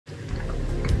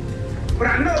But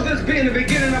I know this being the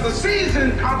beginning of the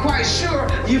season, I'm quite sure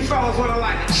you fellas want to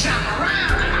like shop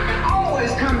around. I can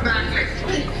always come back next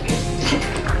week.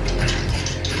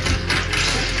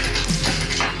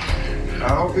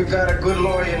 I hope you got a good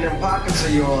lawyer in them pockets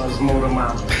of yours, Motor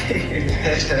Mouth.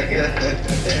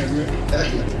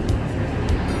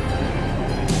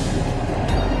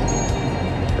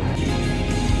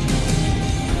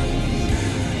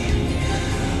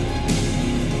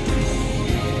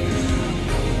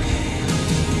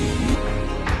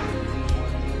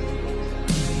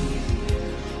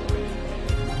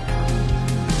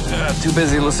 Too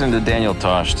busy listening to Daniel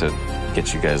Tosh to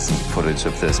get you guys some footage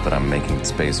of this, but I'm making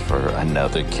space for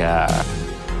another car.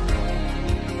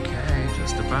 Okay,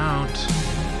 just about.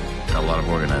 Got a lot of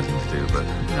organizing to do, but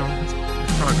you know, it's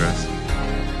progress.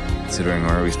 Considering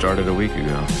where we started a week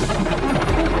ago.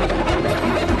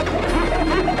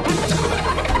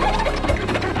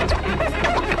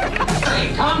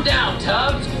 Hey, calm down,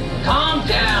 Tubbs. Calm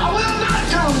down. I will not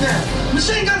calm down.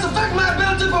 Machine guns affect my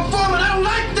ability to perform, and I don't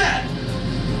like that.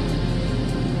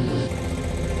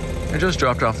 I just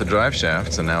dropped off the drive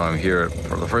shafts, and now I'm here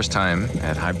for the first time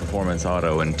at High Performance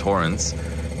Auto in Torrance,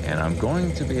 and I'm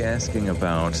going to be asking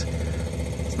about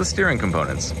the steering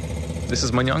components. This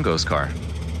is Monyongo's car.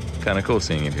 Kind of cool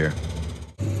seeing it here.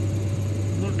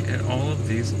 Look at all of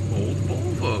these old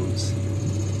Volvos.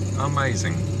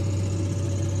 Amazing.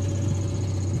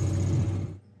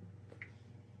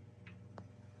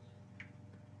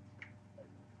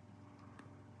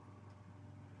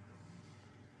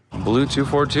 Blue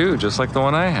 242, just like the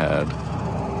one I had.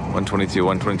 122,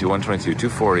 122, 122,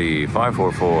 240,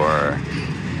 544,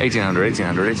 1800,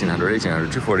 1800, 1800,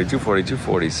 1800, 240, 240,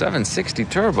 240, 760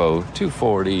 turbo,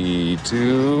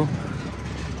 242.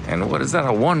 And what is that,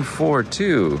 a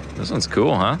 142? This one's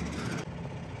cool, huh?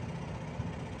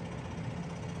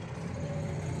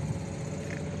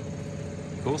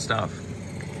 Cool stuff.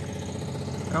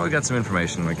 Now we got some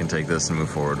information, we can take this and move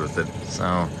forward with it.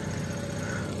 So,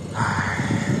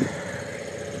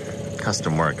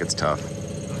 custom work, it's tough.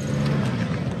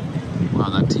 Wow,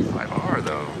 that T5R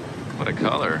though, what a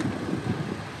color.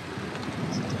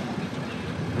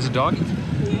 There's a dog?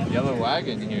 Yellow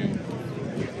wagon here.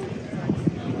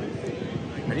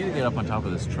 I need to get up on top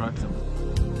of this truck.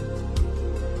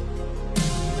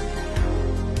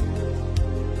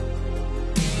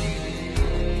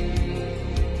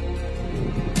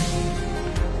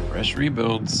 Fresh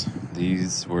rebuilds.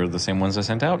 These were the same ones I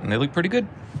sent out, and they look pretty good.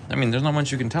 I mean, there's not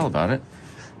much you can tell about it.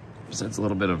 Besides a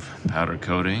little bit of powder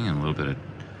coating and a little bit of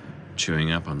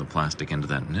chewing up on the plastic end of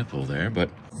that nipple there, but...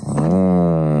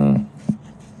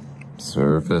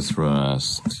 surface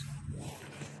rust.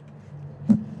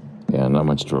 Yeah, not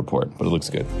much to report, but it looks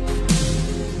good.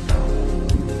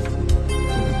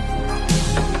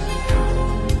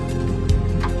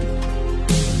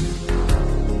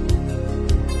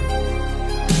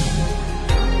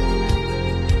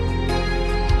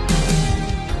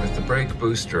 Brake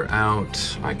booster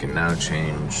out, I can now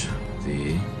change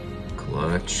the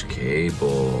clutch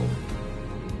cable.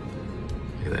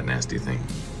 Look at that nasty thing.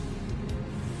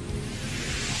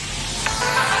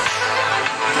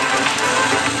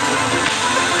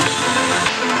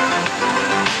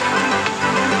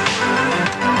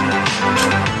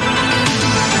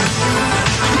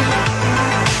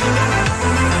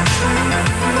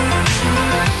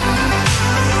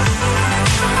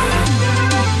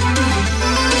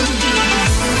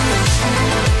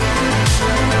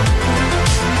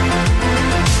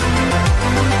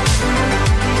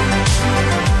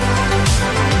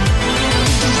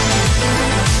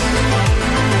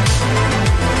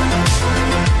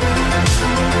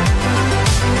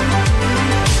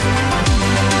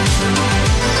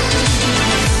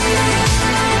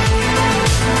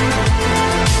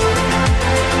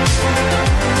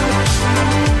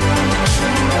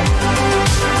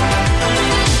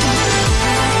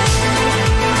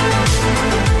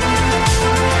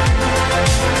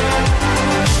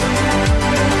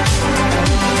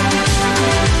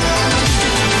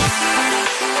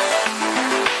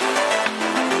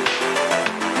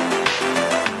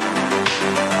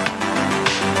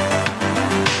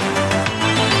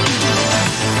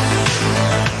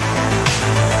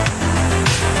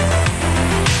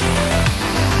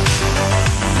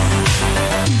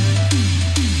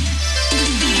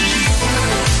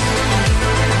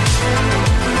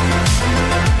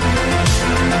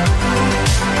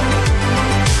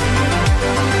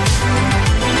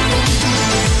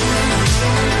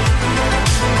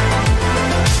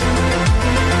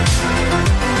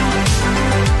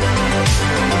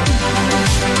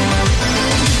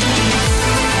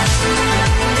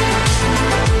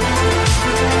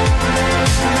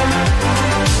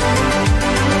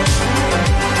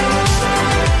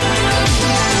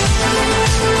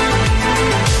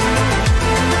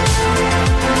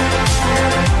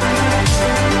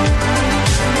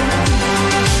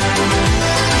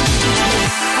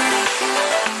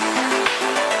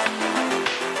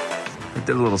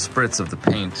 did a little spritz of the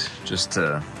paint just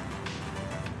to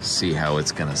see how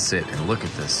it's gonna sit. And look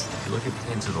at this. If you look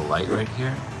into the light right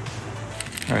here.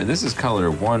 All right, this is color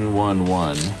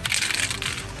 111.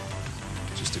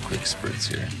 Just a quick spritz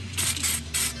here.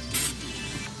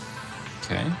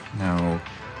 Okay, now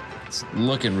it's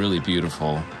looking really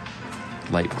beautiful.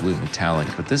 Light blue metallic,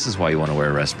 but this is why you want to wear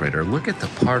a respirator. Look at the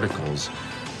particles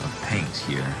of paint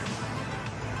here.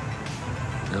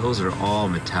 Those are all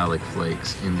metallic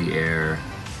flakes in the air,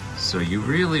 so you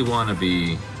really want to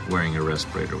be wearing a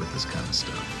respirator with this kind of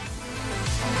stuff.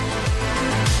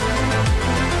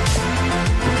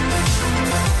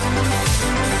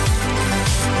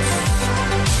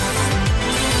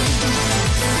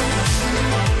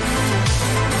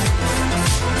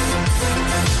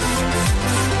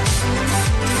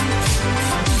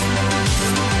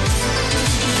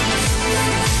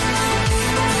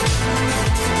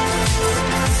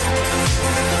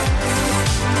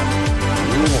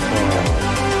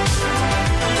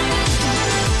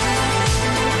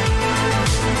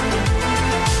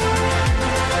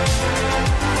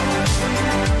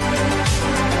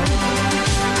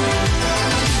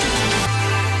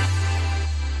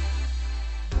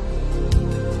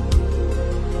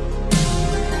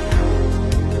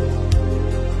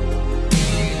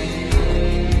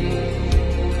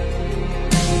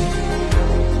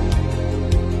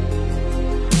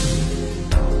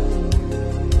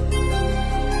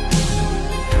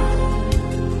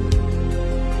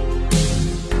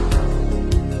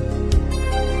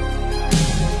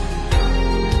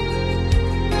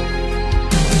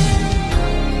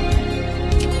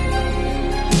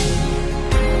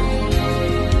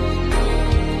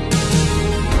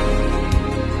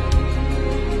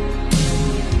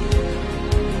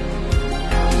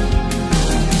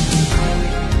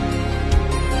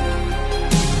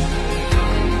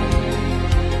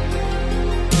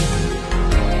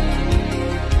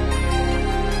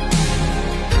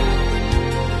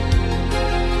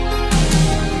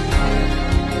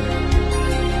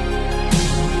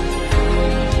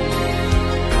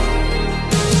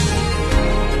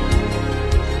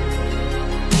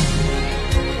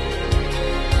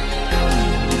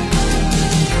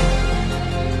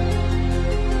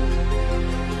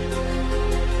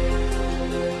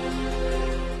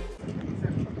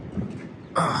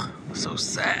 So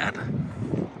sad.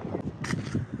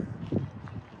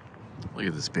 Look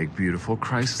at this big, beautiful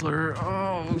Chrysler.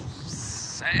 Oh,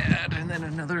 sad. And then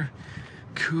another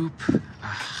coupe.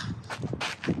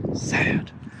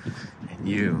 Sad. And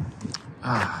you.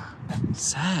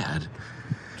 Sad.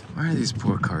 Why are these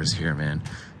poor cars here, man?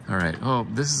 All right. Oh,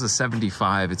 this is a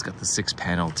 75. It's got the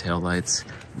 6-panel taillights.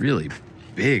 Really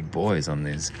big boys on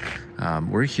these.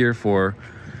 We're here for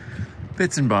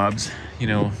bits and bobs. You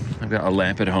know, I've got a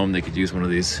lamp at home. They could use one of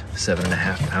these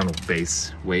 7.5-pound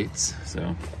base weights.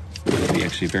 So it'll be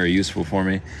actually very useful for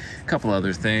me. A couple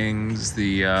other things.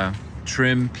 The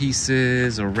trim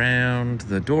pieces around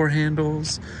the door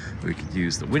handles. We could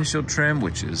use the windshield trim,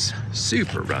 which is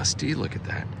super rusty. Look at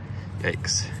that.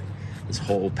 Yikes. This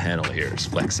whole panel here is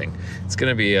flexing. It's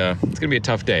gonna be a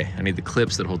tough day. I need the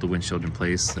clips that hold the windshield in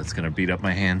place. That's gonna beat up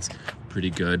my hands pretty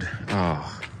good.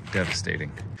 Oh,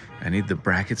 devastating. I need the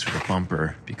brackets for the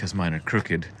bumper because mine are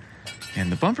crooked.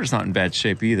 And the bumper's not in bad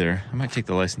shape either. I might take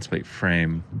the license plate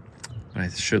frame, but I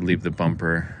should leave the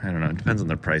bumper. I don't know, it depends on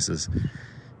their prices.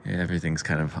 Yeah, everything's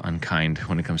kind of unkind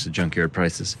when it comes to junkyard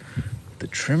prices. The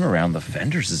trim around the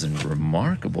fenders is in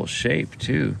remarkable shape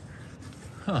too.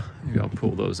 Huh, maybe I'll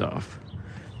pull those off.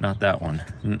 Not that one.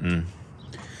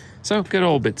 So good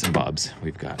old bits and bobs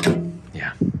we've got.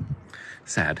 Yeah,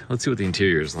 sad. Let's see what the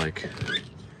interior is like.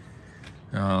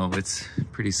 Oh, it's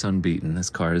pretty sun-beaten. This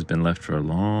car has been left for a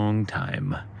long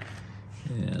time.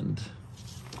 And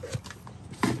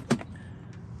I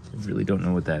really don't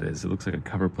know what that is. It looks like a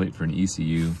cover plate for an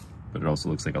ECU, but it also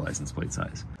looks like a license plate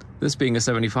size. This being a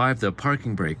 75, the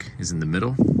parking brake is in the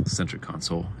middle, center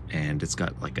console, and it's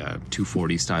got like a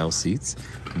 240 style seats.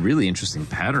 Really interesting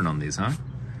pattern on these, huh?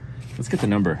 Let's get the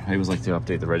number. I always like to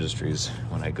update the registries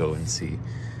when I go and see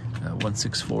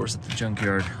 164s at the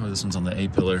junkyard. Oh, this one's on the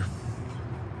A-pillar.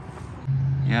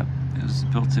 Yep, it was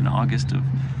built in August of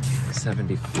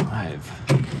 75.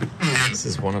 This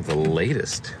is one of the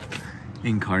latest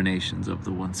incarnations of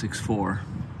the 164.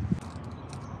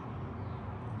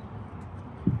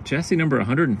 Chassis number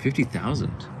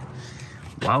 150,000.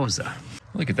 Wowza.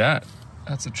 Look at that.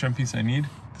 That's a trim piece I need.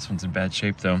 This one's in bad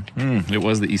shape though. It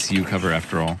was the ECU cover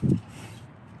after all.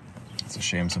 It's a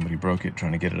shame somebody broke it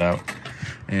trying to get it out.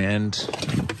 And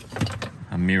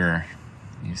a mirror.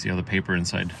 You see how the paper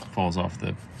inside falls off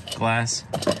the glass?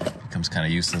 Becomes kind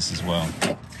of useless as well.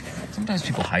 Sometimes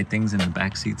people hide things in the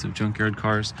back seats of junkyard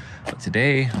cars, but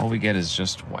today all we get is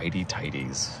just whitey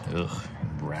tighties. Ugh,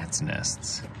 rat's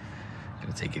nests.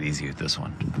 Gotta take it easy with this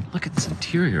one. Look at this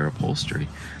interior upholstery.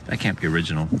 That can't be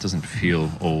original. It doesn't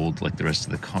feel old like the rest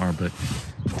of the car, but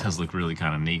it does look really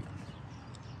kind of neat.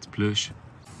 It's plush.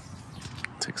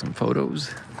 Take some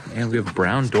photos. And we have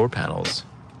brown door panels.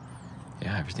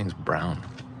 Yeah, everything's brown.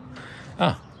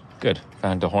 Ah, good.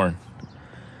 Found a horn.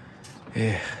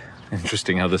 Yeah.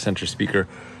 Interesting how the center speaker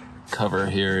cover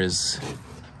here is,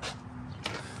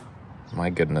 my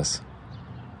goodness,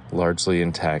 largely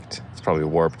intact. It's probably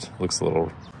warped. Looks a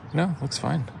little, no, looks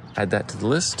fine. Add that to the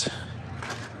list.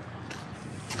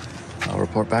 I'll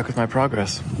report back with my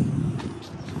progress.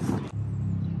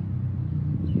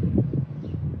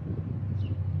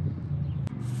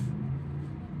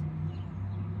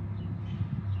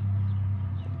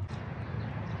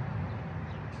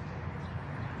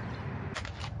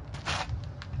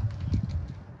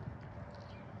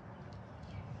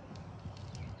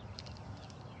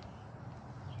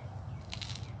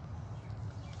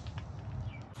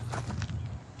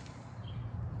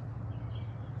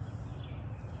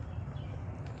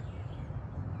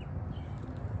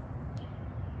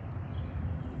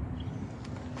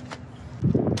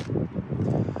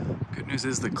 News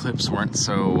is the clips weren't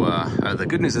so, the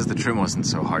good news is the trim wasn't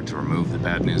so hard to remove. The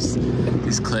bad news,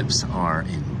 these clips are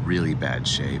in really bad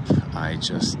shape. I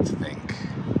just think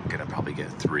I'm gonna probably get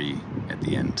 3 at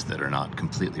the end that are not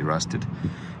completely rusted.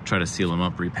 Try to seal them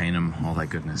up, repaint them, all that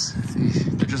goodness.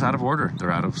 They're just out of order.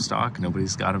 They're out of stock.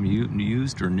 Nobody's got them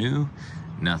used or new,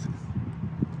 nothing.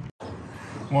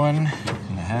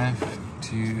 1.5,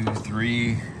 2,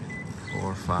 3,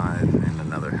 4, 5, and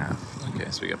another half. Okay,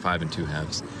 so we got 5 and 2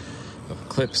 halves.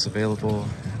 Clips available.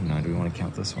 Now, do we want to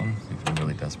count this one? If I'm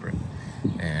really desperate.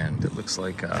 And it looks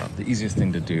like the easiest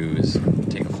thing to do is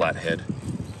take a flat head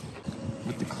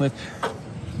with the clip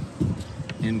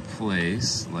in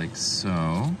place like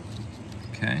so.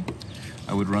 Okay.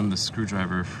 I would run the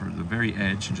screwdriver for the very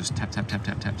edge and just tap, tap, tap,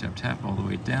 tap, tap, tap, tap all the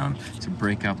way down to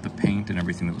break out the paint and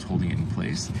everything that was holding it in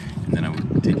place. And then I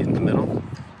would take it in the middle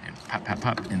and pop, pop,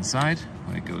 pop inside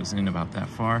when it goes in about that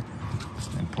far,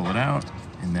 and pull it out.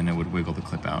 And then it would wiggle the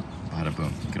clip out, bada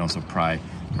boom. You can also pry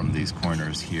from these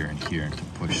corners here and here to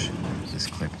push this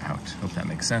clip out. Hope that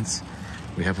makes sense.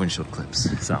 We have windshield clips,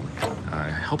 so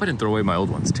I hope I didn't throw away my old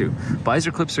ones too.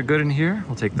 Visor clips are good in here.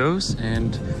 We'll take those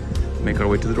and make our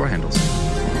way to the door handles.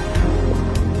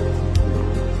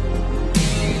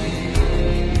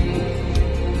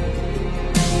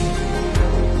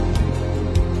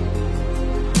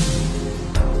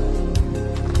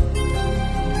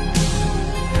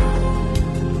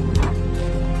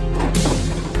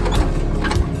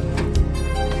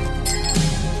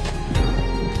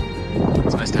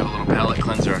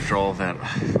 All that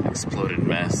exploded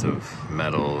mess of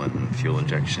metal and fuel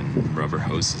injection, rubber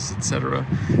hoses, etc.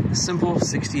 Simple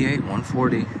 68,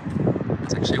 140.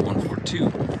 It's actually a 142.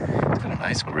 It's got a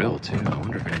nice grill too. I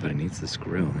wonder if anybody needs this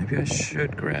grill. Maybe I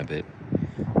should grab it.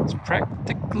 It's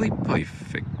practically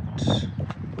perfect.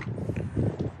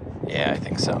 Yeah, I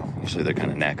think so. Usually they're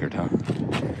kind of knackered, huh?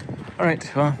 All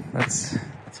right, well, that's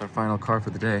our final car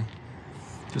for the day.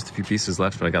 Just a few pieces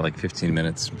left, but I got like 15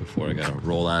 minutes before I gotta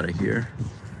roll out of here.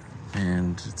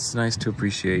 And it's nice to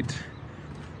appreciate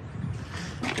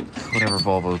whatever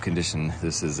Volvo condition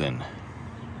this is in.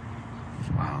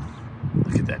 Wow,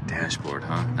 look at that dashboard,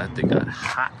 huh? That thing got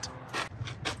hot.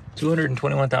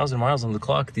 221,000 miles on the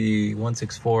clock. The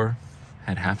 164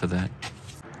 had half of that.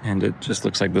 And it just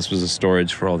looks like this was a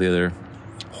storage for all the other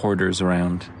hoarders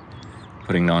around,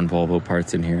 putting non-Volvo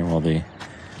parts in here while they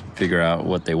figure out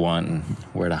what they want and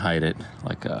where to hide it,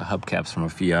 like hubcaps from a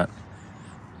Fiat.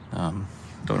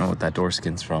 Don't know what that door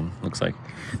skin's from. Looks like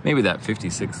maybe that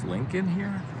 56 Lincoln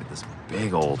here. Look at this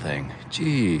big old thing.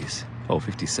 Jeez. Oh,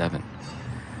 57.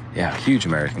 Yeah, huge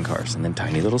American cars. And then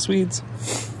tiny little Swedes.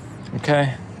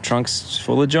 Okay, trunk's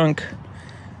full of junk.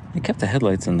 They kept the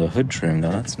headlights and the hood trim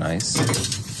though. That's nice.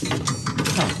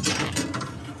 Huh.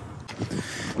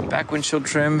 Back windshield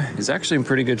trim is actually in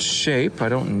pretty good shape. I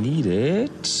don't need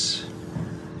it,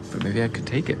 but maybe I could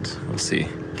take it. We'll see.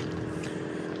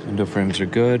 Window frames are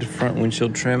good. Front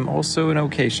windshield trim also in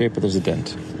okay shape, but there's a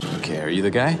dent. Okay, are you the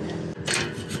guy?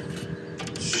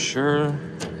 Sure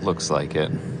looks like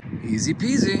it. Easy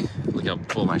peasy. Look how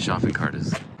full my shopping cart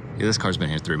is. Yeah, this car's been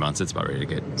here 3 months. It's about ready to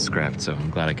get scrapped, so I'm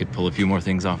glad I could pull a few more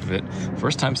things off of it.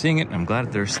 First time seeing it, I'm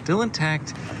glad they're still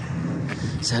intact.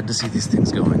 Sad to see these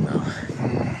things going though.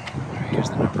 Here's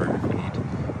the number if we need.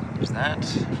 There's that.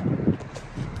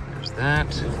 There's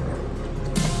that.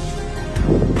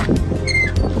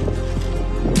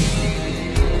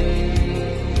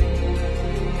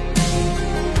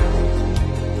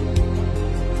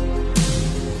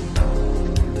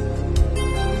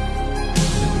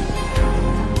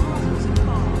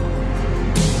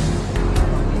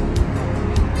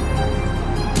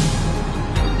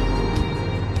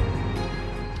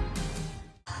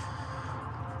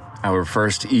 Our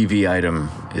first EV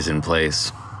item is in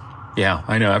place. Yeah,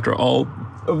 I know, after all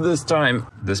of this time.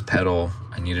 This pedal,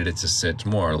 I needed it to sit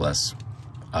more or less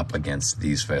up against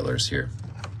these failures here.